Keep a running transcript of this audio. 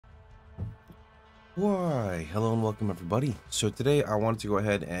Why, hello and welcome everybody. So today I wanted to go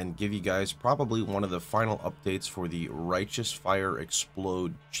ahead and give you guys probably one of the final updates for the Righteous Fire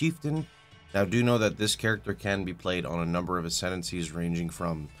Explode Chieftain. Now do know that this character can be played on a number of ascendancies ranging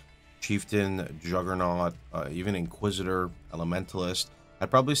from Chieftain, Juggernaut, even Inquisitor, Elementalist.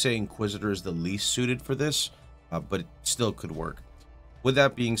 I'd probably say Inquisitor is the least suited for this, but it still could work. With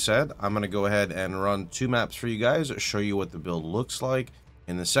that being said, I'm going to go ahead and run two maps for you guys, show you what the build looks like.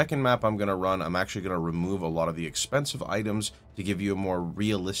 In the second map I'm going to run, I'm actually going to remove a lot of the expensive items to give you a more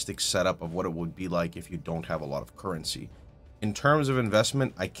realistic setup of what it would be like if you don't have a lot of currency. In terms of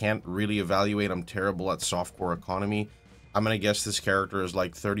investment, I can't really evaluate. I'm terrible at softcore economy. I'm going to guess this character is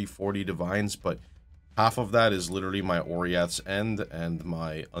like 30-40 divines, but half of that is literally my Oriath's End and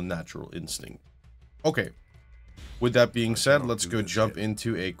my Unnatural Instinct. Okay, with that being said, let's go jump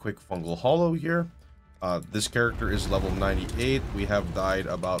into a quick fungal hollow here. This character is level 98. We have died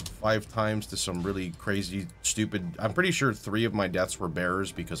about 5 times to some really crazy, stupid... I'm pretty sure 3 of my deaths were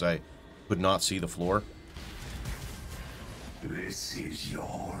bearers because I could not see the floor. This is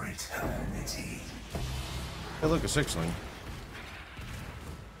your eternity. Hey, look, a 6-ling.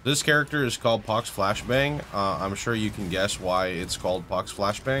 This character is called Pohx Flashbang. I'm sure you can guess why it's called Pohx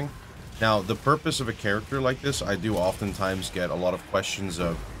Flashbang. Now, the purpose of a character like this, I do oftentimes get a lot of questions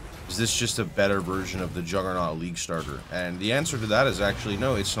of, is this just a better version of the Juggernaut League starter? And the answer to that is actually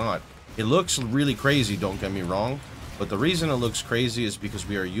no, it's not. It looks really crazy, don't get me wrong, but the reason it looks crazy is because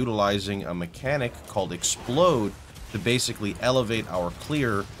we are utilizing a mechanic called Explode to basically elevate our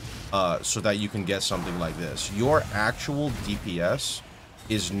clear so that you can get something like this. Your actual DPS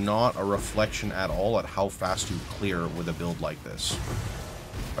is not a reflection at all at how fast you clear with a build like this.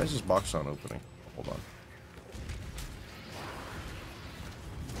 Why is this box not opening? Hold on.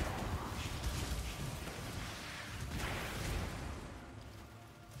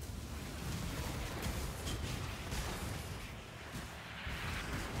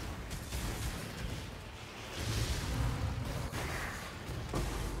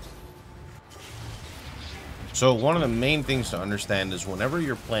 So one of the main things to understand is whenever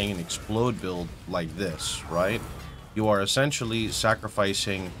you're playing an Explode build like this, right, you are essentially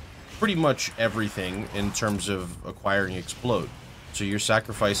sacrificing pretty much everything in terms of acquiring Explode. So you're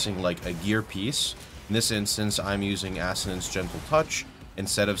sacrificing like a gear piece. In this instance, I'm using Assonance Gentle Touch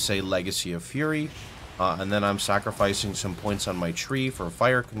instead of, say, Legacy of Fury. And then I'm sacrificing some points on my tree for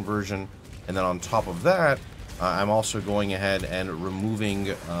fire conversion. And then on top of that, I'm also going ahead and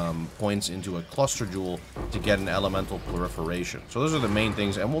removing points into a cluster jewel to get an elemental proliferation. So those are the main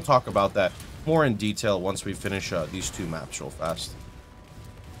things, and we'll talk about that more in detail once we finish these two maps real fast.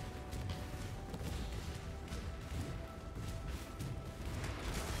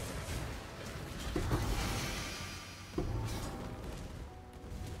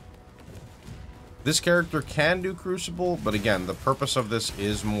 This character can do Crucible, but again, the purpose of this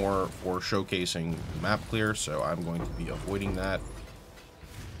is more for showcasing map clear, so I'm going to be avoiding that.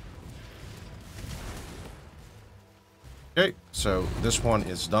 Okay, so this one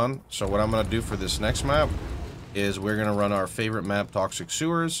is done. So what I'm going to do for this next map is we're going to run our favorite map, Toxic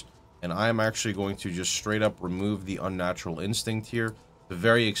Sewers, and I'm actually going to just straight up remove the Unnatural Instinct here, the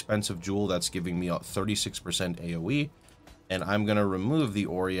very expensive jewel that's giving me 36% AoE. And I'm going to remove the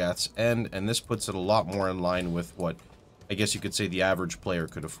Oriath's End, and this puts it a lot more in line with what I guess you could say the average player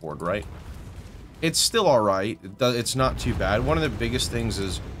could afford, right? It's still alright. It's not too bad. One of the biggest things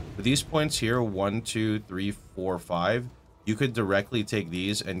is, with these points here, 1, 2, 3, 4, 5, you could directly take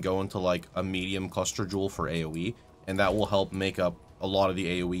these and go into like a medium cluster jewel for AoE, and that will help make up a lot of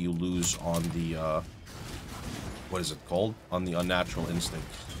the AoE you lose on the, what is it called? On the Unnatural Instinct.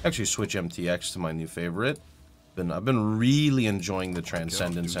 Actually, switch MTX to my new favorite. I've been really enjoying the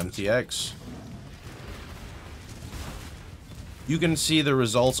Transcendence MTX. You can see the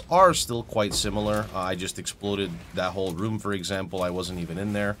results are still quite similar. I just exploded that whole room, for example. I wasn't even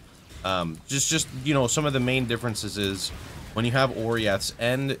in there. Just you know, some of the main differences is when you have Oriath's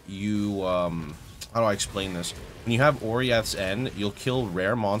End, you how do I explain this? When you have Oriath's End, you'll kill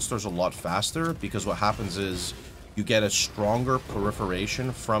rare monsters a lot faster because what happens is you get a stronger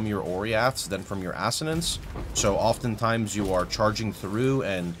proliferation from your Oriaths than from your Assonance. So oftentimes you are charging through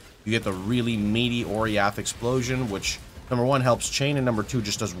and you get the really meaty Oriath explosion, which number 1 helps chain, and number 2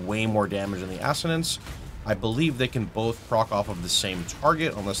 just does way more damage than the Assonance. I believe they can both proc off of the same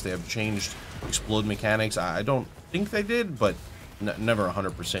target unless they have changed explode mechanics. I don't think they did, but never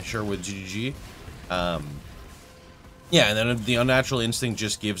 100% sure with GGG. Yeah, and then the Unnatural Instinct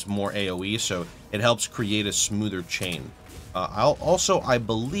just gives more AoE, so it helps create a smoother chain. I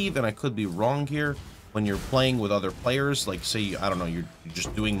believe, and I could be wrong here, when you're playing with other players, like say, I don't know, you're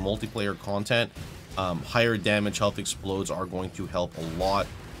just doing multiplayer content, Higher damage health explodes are going to help a lot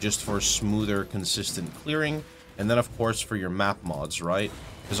just for smoother, consistent clearing. And then, of course, for your map mods, right?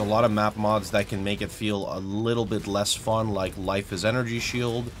 There's a lot of map mods that can make it feel a little bit less fun, like Life is Energy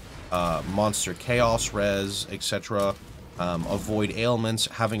Shield, Monster Chaos Res, etc. Avoid ailments.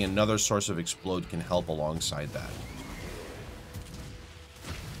 Having another source of explode can help alongside that.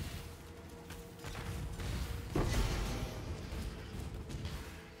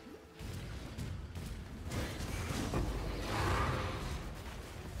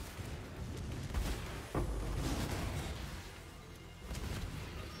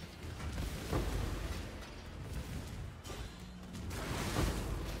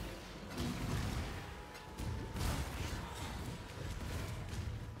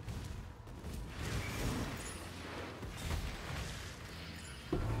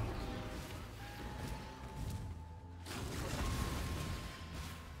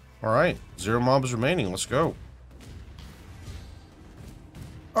 Alright, 0 mobs remaining, let's go.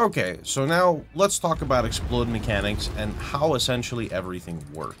 Okay, so now let's talk about explode mechanics and how essentially everything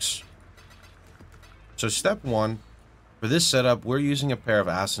works. So step 1, for this setup, we're using a pair of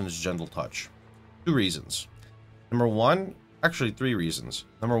Assonance Gentle Touch. 2 reasons. Number 1, actually 3 reasons.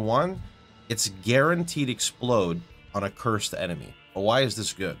 Number 1, it's guaranteed explode on a cursed enemy. But why is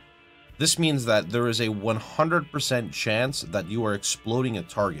this good? This means that there is a 100% chance that you are exploding a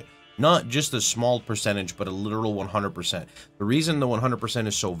target. Not just a small percentage, but a literal 100%. The reason the 100%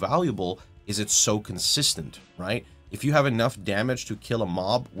 is so valuable is it's so consistent, right? If you have enough damage to kill a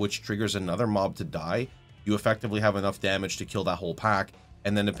mob, which triggers another mob to die, you effectively have enough damage to kill that whole pack,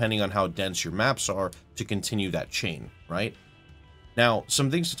 and then depending on how dense your maps are, to continue that chain, right? Now, some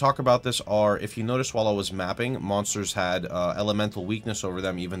things to talk about this are, if you notice while I was mapping, monsters had elemental weakness over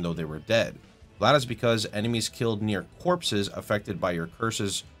them even though they were dead. That is because enemies killed near corpses affected by your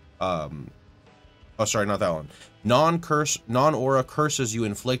curses. Oh, sorry, not that one. Non-aura curses you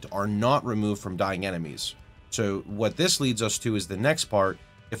inflict are not removed from dying enemies. So what this leads us to is the next part.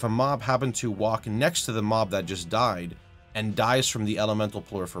 If a mob happened to walk next to the mob that just died and dies from the elemental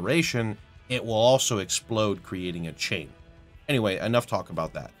proliferation, it will also explode, creating a chain. Anyway, enough talk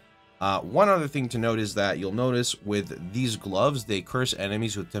about that. One other thing to note is that you'll notice with these gloves, they curse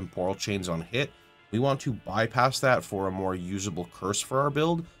enemies with temporal chains on hit. We want to bypass that for a more usable curse for our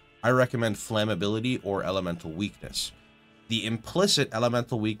build. I recommend flammability or elemental weakness. The implicit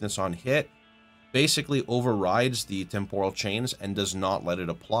elemental weakness on hit basically overrides the temporal chains and does not let it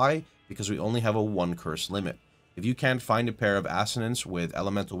apply because we only have a 1 curse limit. If you can't find a pair of Assonance with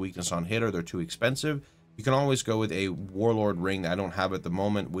elemental weakness on hit or they're too expensive, you can always go with a Warlord ring that I don't have at the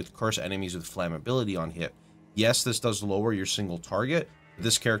moment with curse enemies with flammability on hit. Yes, this does lower your single target, but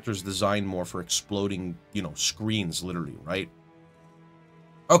this character is designed more for exploding, screens, literally, right?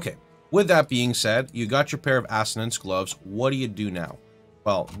 Okay, with that being said, you got your pair of Assonance gloves. What do you do now?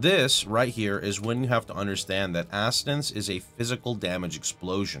 Well, this right here is when you have to understand that Assonance is a physical damage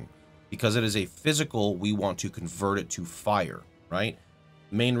explosion. Because it is a physical, we want to convert it to fire, right?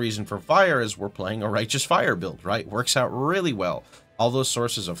 Main reason for fire is we're playing a Righteous Fire build, right? Works out really well. All those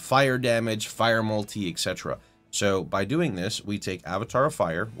sources of fire damage, fire multi, etc. So by doing this, we take Avatar of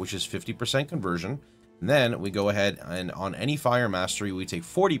Fire, which is 50% conversion. And then we go ahead and on any fire mastery, we take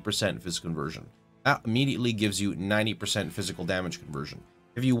 40% physical conversion. That immediately gives you 90% physical damage conversion.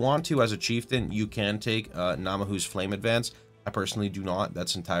 If you want to, as a chieftain, you can take Namahu's Flame Advance. I personally do not.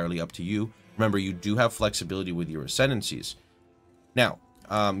 That's entirely up to you. Remember, you do have flexibility with your ascendancies. Now,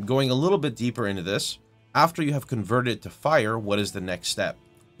 going a little bit deeper into this, after you have converted it to fire, what is the next step?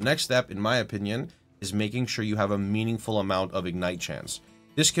 The next step, in my opinion, is making sure you have a meaningful amount of ignite chance.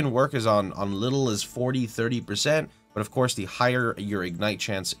 This can work as on little as 40-30%, but of course, the higher your ignite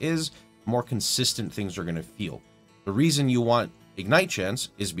chance is, the more consistent things are going to feel. The reason you want ignite chance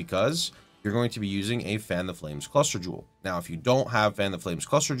is because you're going to be using a Fan the Flames Cluster Jewel. Now, if you don't have Fan the Flames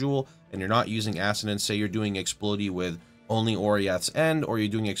Cluster Jewel, and you're not using Assonance, say you're doing Explodey with only Oriath's End, or you're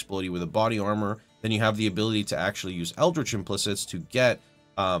doing Explodey with a body armor, then you have the ability to actually use Eldritch Implicits to get,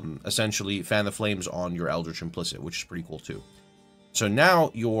 essentially, Fan the Flames on your Eldritch Implicit, which is pretty cool too. So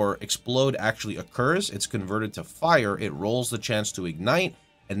now your explode actually occurs, it's converted to fire, it rolls the chance to ignite,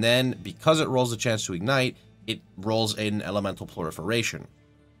 and then because it rolls the chance to ignite, it rolls in elemental proliferation.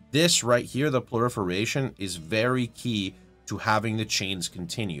 This right here, the proliferation, is very key to having the chains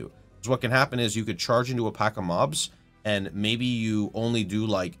continue. Because what can happen is you could charge into a pack of mobs, and maybe you only do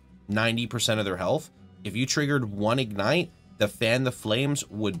like 90% of their health. If you triggered 1 ignite, the Fan the Flames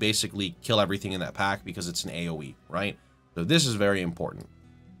would basically kill everything in that pack because it's an AoE, right? So this is very important.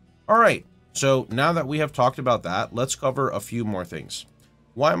 All right, so now that we have talked about that, let's cover a few more things.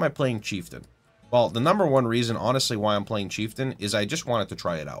 Why am I playing Chieftain? Well, the number one reason, honestly, why I'm playing Chieftain is I just wanted to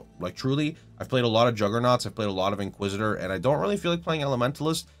try it out. Like, truly, I've played a lot of Juggernauts, I've played a lot of Inquisitor, and I don't really feel like playing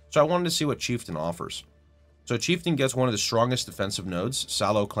Elementalist, so I wanted to see what Chieftain offers. So Chieftain gets one of the strongest defensive nodes,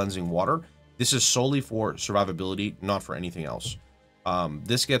 Sallow Cleansing Water. This is solely for survivability, not for anything else.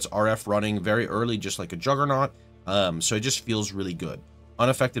 This gets RF running very early, just like a Juggernaut, so it just feels really good.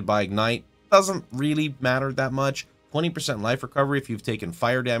 Unaffected by Ignite, doesn't really matter that much. 20% life recovery if you've taken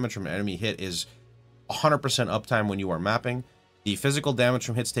fire damage from an enemy hit is 100% uptime when you are mapping. The physical damage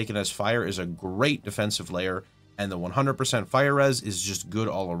from hits taken as fire is a great defensive layer, and the 100% fire res is just good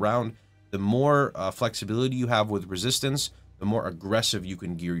all around. The more flexibility you have with resistance, the more aggressive you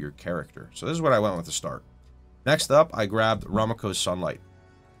can gear your character. So this is what I went with to start. Next up, I grabbed Ramako's Sunlight.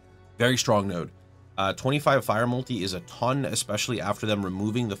 Very strong node. 25 fire multi is a ton, especially after them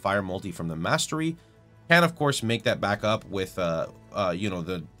removing the fire multi from the mastery. Can, of course, make that back up with, you know,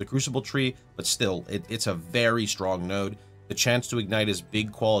 the Crucible tree, but still, it's a very strong node. The chance to ignite is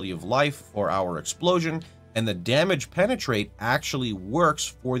big quality of life for our explosion, and the damage penetrate actually works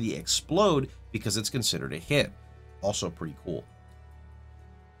for the explode because it's considered a hit. Also pretty cool.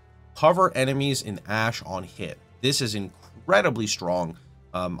 Cover enemies in Ash on hit. This is incredibly strong.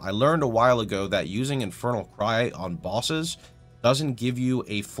 I learned a while ago that using Infernal Cry on bosses doesn't give you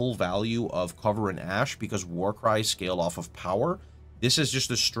a full value of cover and ash because war cries scale off of power. This is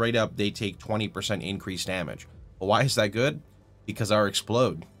just a straight up, they take 20% increased damage. But why is that good? Because our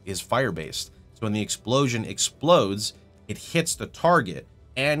explode is fire based. So when the explosion explodes, it hits the target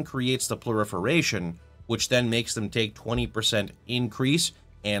and creates the proliferation, which then makes them take 20% increase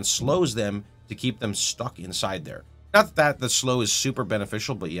and slows them to keep them stuck inside there. Not that the slow is super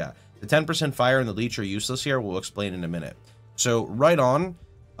beneficial, but yeah, the 10% fire and the leech are useless here. We'll explain in a minute. So right on,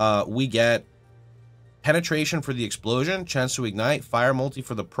 we get penetration for the explosion, chance to ignite, fire multi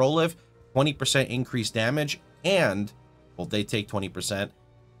for the proliv, 20% increased damage, and, well, they take 20%.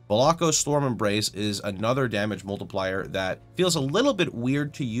 Blackout Storm Embrace is another damage multiplier that feels a little bit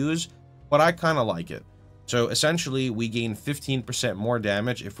weird to use, but I kind of like it. So essentially, we gain 15% more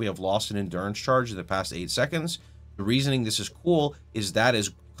damage if we have lost an endurance charge in the past 8 seconds. The reasoning this is cool is that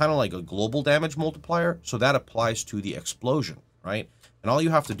is kind of like a global damage multiplier, so that applies to the explosion, right? And all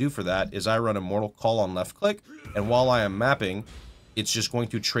you have to do for that is I run a Mortal Call on left click, and while I am mapping, it's just going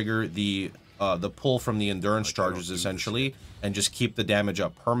to trigger the pull from the endurance charges essentially, and just keep the damage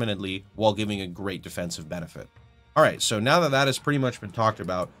up permanently while giving a great defensive benefit. All right, so now that that has pretty much been talked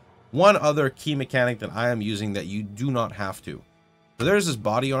about, one other key mechanic that I am using that you do not have to. So there's this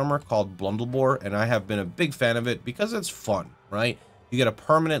body armor called Blundlebore, and I have been a big fan of it because it's fun, right? You get a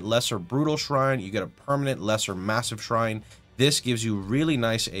permanent lesser brutal shrine, you get a permanent lesser massive shrine. This gives you really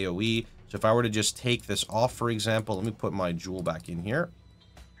nice AoE. So if I were to just take this off, for example, let me put my jewel back in here.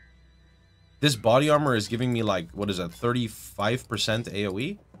 This body armor is giving me like, what is that, 35%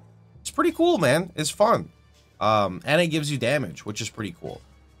 AoE? It's pretty cool, man. It's fun. And it gives you damage, which is pretty cool.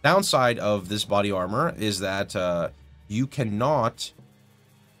 Downside of this body armor is that you cannot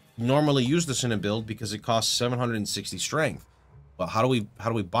normally use this in a build because it costs 760 strength. But how do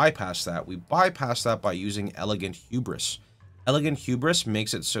we bypass that? We bypass that by using Elegant Hubris. Elegant Hubris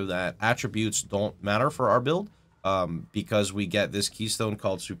makes it so that attributes don't matter for our build because we get this keystone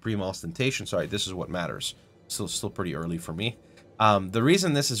called Supreme Ostentation. Sorry, this is what matters. Still pretty early for me. The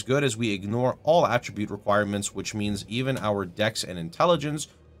reason this is good is we ignore all attribute requirements, which means even our dex and intelligence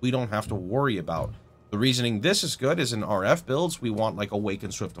we don't have to worry about. The reasoning this is good is in RF builds, we want like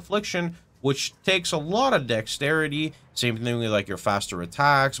Awakened Swift Affliction, which takes a lot of dexterity. Same thing with like your faster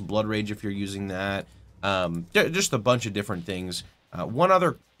attacks, Blood Rage if you're using that. Just a bunch of different things. One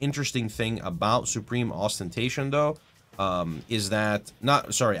other interesting thing about Supreme Ostentation though, is that,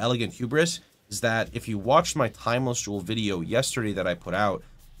 Elegant Hubris, is that if you watched my Timeless Jewel video yesterday that I put out,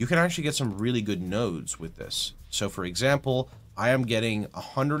 you can actually get some really good nodes with this. So for example, I am getting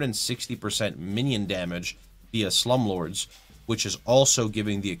 160% minion damage via Slumlords, which is also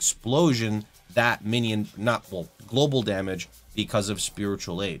giving the explosion that minion, global damage because of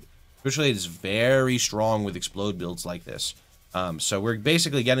Spiritual Aid. Spiritual Aid is very strong with explode builds like this. So we're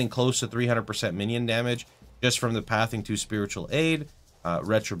basically getting close to 300% minion damage just from the pathing to Spiritual Aid,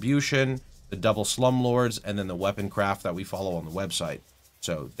 Retribution, the double Slumlords, and then the weapon craft that we follow on the website.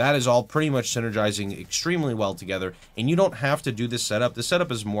 So that is all pretty much synergizing extremely well together, and you don't have to do this setup. The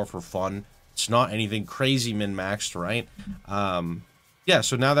setup is more for fun. It's not anything crazy min-maxed, right? Yeah,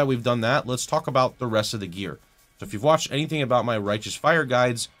 so now that we've done that, let's talk about the rest of the gear. So if you've watched anything about my Righteous Fire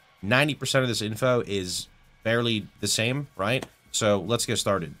guides, 90% of this info is barely the same, right? So let's get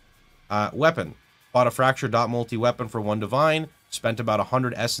started. Weapon. Bought a Fracture Dot multi-weapon for 1 divine. spent about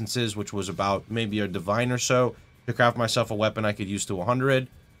 100 essences, which was about maybe a divine or so, to craft myself a weapon I could use to 100.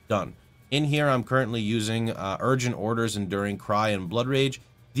 Done. In here, I'm currently using Urgent Orders, Enduring Cry, and Blood Rage.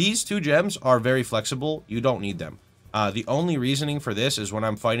 These 2 gems are very flexible. You don't need them. The only reasoning for this is when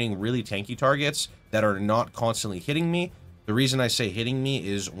I'm fighting really tanky targets that are not constantly hitting me. The reason I say hitting me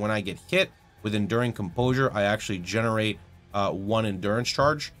is when I get hit with Enduring Composure, I actually generate 1 endurance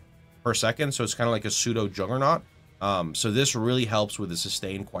charge per second, so it's kind of like a pseudo juggernaut. So this really helps with the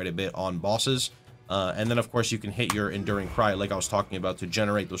sustain quite a bit on bosses. And then, of course, you can hit your Enduring Cry, like I was talking about, to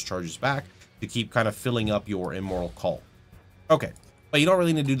generate those charges back, to keep kind of filling up your Immortal Call. Okay, but you don't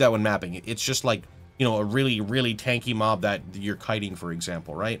really need to do that when mapping. It's just like, you know, a really, really tanky mob that you're kiting, for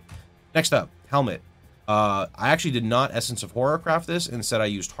example, right? Next up, Helmet. I actually did not Essence of Horror craft this. Instead, I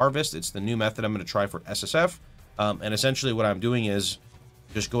used Harvest. It's the new method I'm going to try for SSF. And essentially what I'm doing is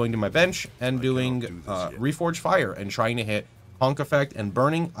just going to my bench and doing Reforge Fire and trying to hit Honk Effect and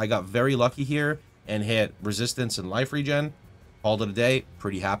Burning. I got very lucky here and hit Resistance and Life Regen. Called it a day.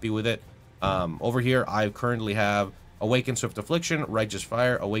 Pretty happy with it. Over here, I currently have Awaken Swift Affliction, Righteous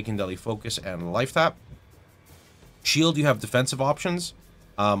Fire, Awaken Deadly Focus, and Life Tap. Shield, you have defensive options.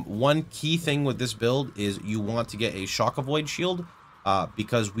 One key thing with this build is you want to get a Shock Avoid shield,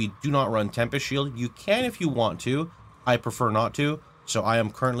 because we do not run Tempest Shield. You can if you want to. I prefer not to. So I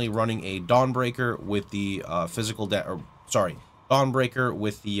am currently running a Dawnbreaker with the Dawnbreaker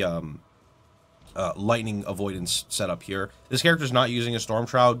with the Lightning Avoidance setup here. This character is not using a Storm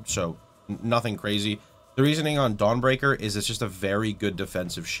Shroud, so nothing crazy. The reasoning on Dawnbreaker is it's just a very good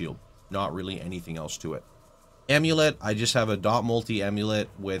defensive shield. Not really anything else to it. Amulet, I just have a dot multi amulet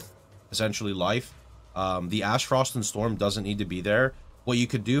with essentially life. The Ash, Frost, and Storm doesn't need to be there. What you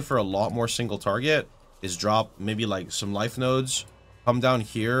could do for a lot more single target is drop maybe like some life nodes, come down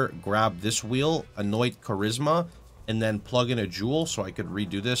here, grab this wheel, anoint Charisma, and then plug in a Jewel so I could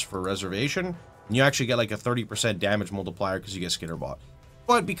redo this for Reservation. And you actually get like a 30% damage multiplier because you get Skitterbot.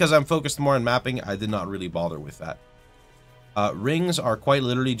 But because I'm focused more on mapping, I did not really bother with that. Rings are quite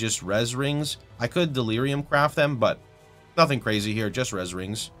literally just res rings. I could Delirium craft them, but nothing crazy here, just res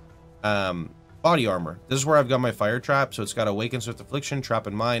rings. Body armor. This is where I've got my fire trap, so it's got Awaken Swift Affliction, Trap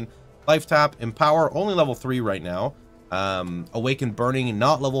in Mind, Life Tap, Empower, only level 3 right now. Awaken Burning,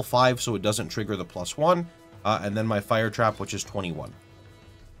 not level 5, so it doesn't trigger the +1. And then my fire trap, which is 21.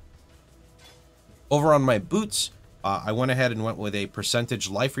 Over on my boots, I went ahead and went with a percentage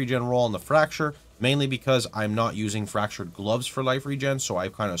life regen roll on the Fracture, mainly because I'm not using Fractured Gloves for life regen, so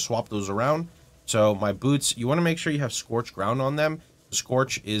I've kind of swapped those around. So my boots, you want to make sure you have Scorch Ground on them.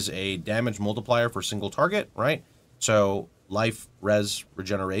 Scorch is a damage multiplier for single target, right? So life, res,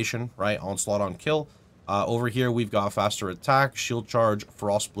 regeneration, right? Onslaught on kill. Over here, we've got faster attack, shield charge,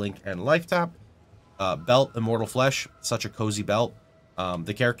 frost blink, and life tap. Belt, Immortal Flesh, such a cozy belt.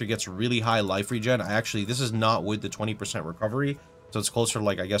 The character gets really high life regen. This is not with the 20% recovery, so it's closer to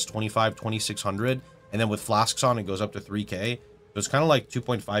like, I guess, 2600. And then with flasks on, it goes up to 3k. So it's kind of like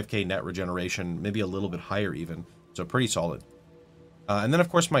 2.5k net regeneration, maybe a little bit higher even. So pretty solid. And then, of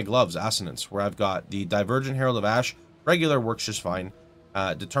course, my gloves, Assonance, where I've got the Divergent Herald of Ash. Regular works just fine.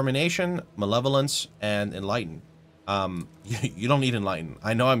 Determination, Malevolence, and Enlighten. You don't need Enlighten.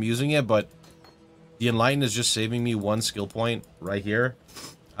 I know I'm using it, but the Enlighten is just saving me 1 skill point right here.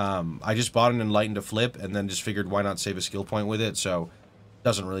 I just bought an Enlighten to flip, and then just figured why not save a skill point with it, so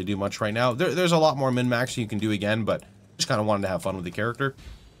doesn't really do much right now. There's a lot more min-maxing you can do again, but just kind of wanted to have fun with the character.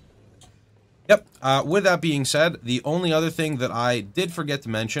 Yep, with that being said, the only other thing that I did forget to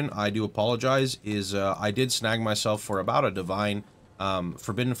mention, I do apologize, is I did snag myself for about a Divine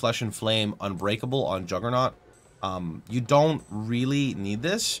Forbidden Flesh and Flame Unbreakable on Juggernaut. You don't really need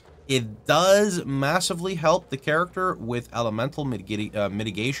this. It does massively help the character with elemental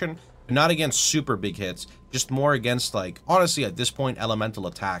mitigation, but not against super big hits, just more against, like, honestly, at this point, elemental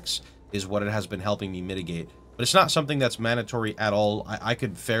attacks is what it has been helping me mitigate. But it's not something that's mandatory at all. I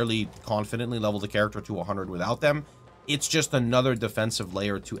could fairly confidently level the character to 100 without them. It's just another defensive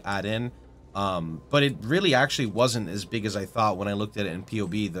layer to add in. But it really actually wasn't as big as I thought when I looked at it in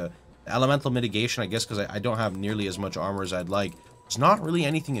POB. The elemental mitigation, I guess because I don't have nearly as much armor as I'd like, it's not really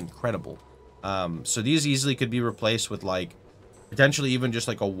anything incredible. So these easily could be replaced with, like, potentially even just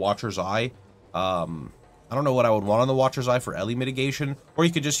like a Watcher's Eye. I don't know what I would want on the Watcher's Eye for Ellie mitigation, or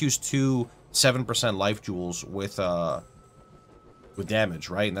you could just use 2 7% life jewels with damage,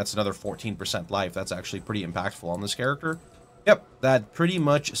 right? And that's another 14% life. That's actually pretty impactful on this character. Yep, that pretty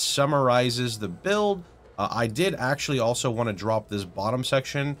much summarizes the build. I did actually also want to drop this bottom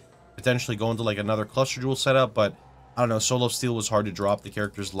section, potentially go into like another cluster jewel setup, but I don't know, Soul of Steel was hard to drop. The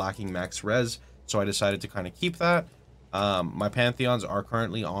character's lacking max res, so I decided to kind of keep that. My Pantheons are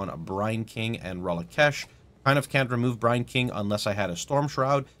currently on Brine King and Relicash. Kind of can't remove Brine King unless I had a Storm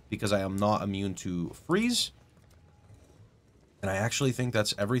Shroud, because I am not immune to freeze. And I actually think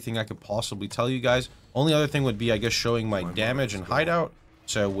that's everything I could possibly tell you guys. Only other thing would be, I guess, showing my damage and hideout.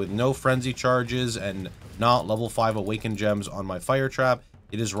 So with no frenzy charges and not level 5 awakened gems on my fire trap,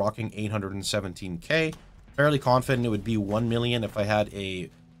 it is rocking 817k. Fairly confident it would be 1 million if I had a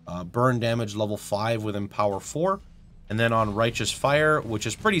burn damage level 5 with Empower 4. And then on Righteous Fire, which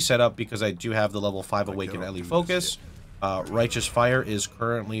is pretty set up because I do have the level 5 awakened Ellie Focus. Righteous Fire is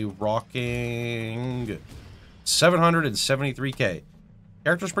currently rocking 773k.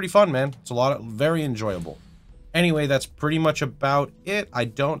 Character's pretty fun, man. It's a lot of very enjoyable. Anyway, that's pretty much about it. I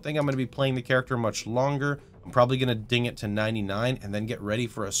don't think I'm going to be playing the character much longer. I'm probably going to ding it to 99 and then get ready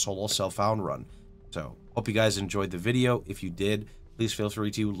for a solo self-found run. So, hope you guys enjoyed the video. If you did, please feel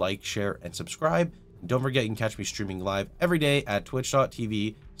free to like, share, and subscribe. And don't forget you can catch me streaming live every day at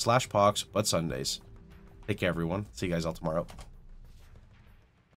twitch.tv/Pohx, but Sundays. Take care, everyone. See you guys all tomorrow.